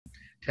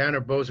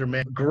Tanner Boser,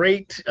 man,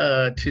 great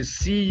to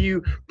see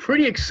you.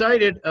 Pretty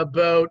excited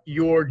about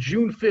your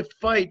June 5th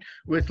fight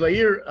with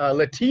Ilir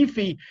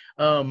Latifi.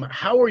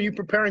 How are you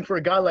preparing for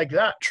a guy like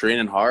that?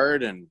 Training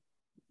hard and,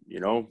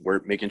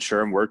 we're making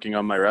sure I'm working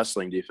on my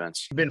wrestling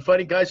defense. You've been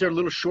fighting guys that are a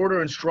little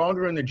shorter and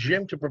stronger in the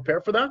gym to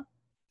prepare for that?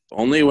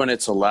 Only when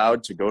it's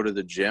allowed to go to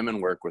the gym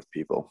and work with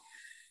people.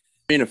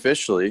 I mean,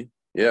 officially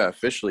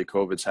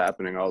COVID's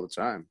happening all the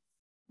time.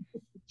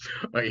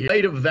 In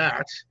light of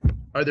that,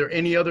 are there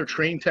any other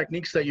training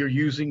techniques that you're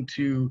using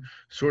to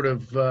sort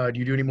of, do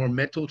you do any more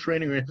mental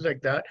training or anything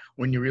like that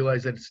when you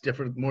realize that it's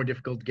more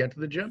difficult to get to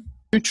the gym?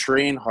 You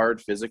train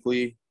hard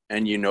physically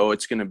and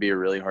it's going to be a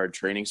really hard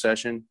training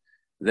session,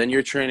 then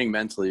you're training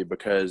mentally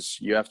because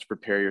you have to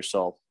prepare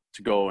yourself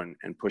to go and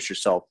push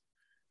yourself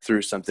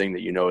through something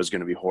that is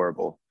going to be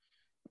horrible.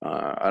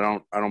 I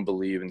don't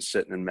believe in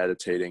sitting and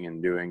meditating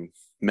and doing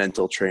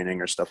mental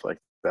training or stuff like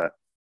that.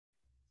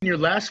 Your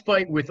last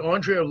fight with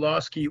Andrei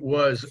Arlovski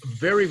was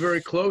very,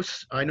 very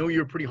close. I know you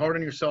were pretty hard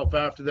on yourself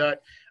after that.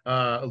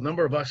 A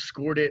number of us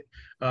scored it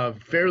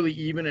fairly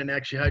even and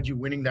actually had you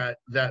winning that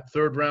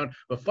third round.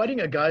 But fighting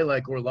a guy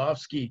like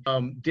Arlovski,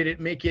 did it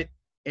make it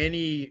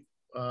any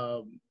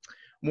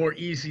more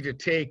easy to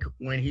take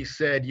when he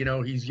said,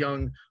 he's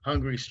young,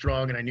 hungry,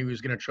 strong, and I knew he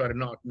was going to try to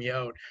knock me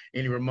out,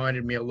 and he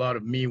reminded me a lot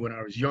of me when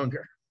I was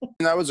younger?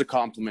 And that was a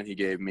compliment he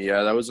gave me.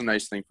 Yeah, that was a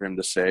nice thing for him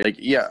to say.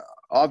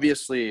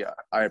 Obviously,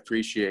 I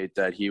appreciate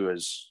that he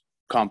was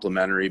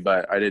complimentary,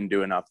 but I didn't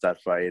do enough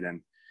that fight.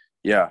 And,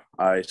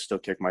 I still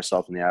kick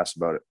myself in the ass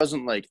about it. It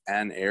wasn't like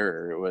an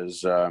error. It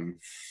was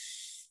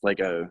like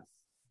an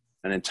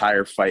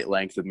entire fight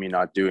length of me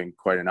not doing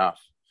quite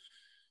enough.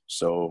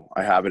 So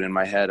I have it in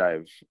my head.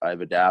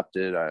 I've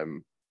adapted.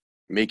 I'm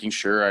making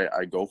sure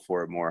I go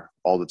for it more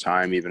all the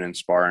time, even in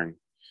sparring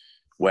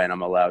when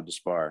I'm allowed to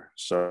spar.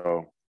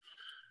 So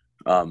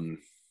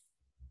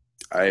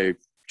I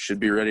should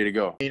be ready to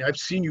go. I've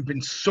seen you've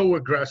been so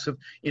aggressive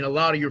in a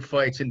lot of your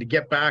fights, and to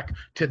get back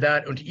to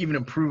that and to even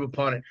improve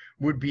upon it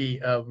would be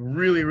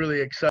really,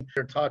 really exciting.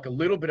 Talk a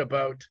little bit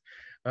about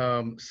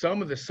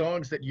some of the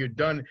songs that you've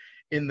done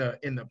in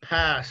the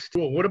past.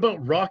 Well, what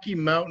about Rocky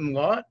Mountain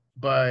Lot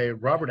by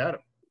Robert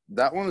Adam?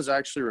 That one was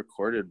actually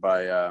recorded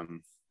by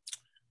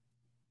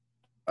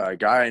a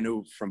guy I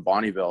knew from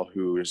Bonneville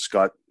who has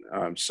got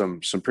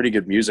some pretty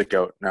good music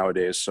out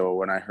nowadays. So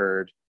when I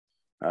heard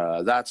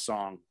that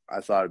song, I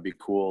thought it'd be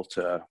cool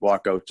to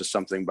walk out to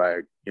something by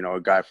a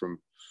guy from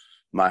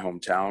my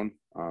hometown.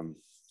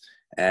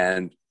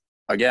 And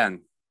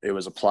again, it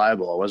was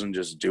applicable. I wasn't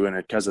just doing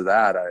it because of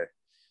that.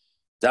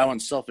 That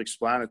one's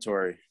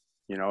self-explanatory.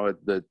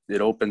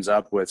 It opens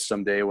up with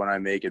someday when I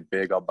make it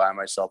big, I'll buy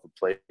myself a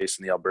place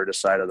in the Alberta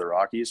side of the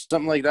Rockies.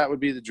 Something like that would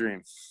be the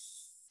dream.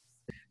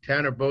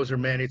 Tanner Boser,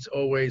 man, it's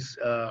always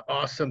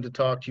awesome to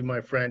talk to you,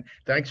 my friend.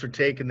 Thanks for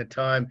taking the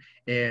time,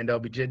 and I'll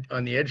be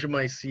on the edge of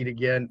my seat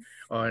again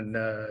on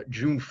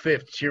June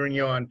 5th, cheering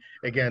you on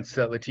against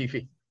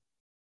Latifi.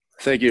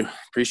 Thank you.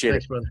 Appreciate it.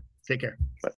 Thanks, brother. Take care. Bye.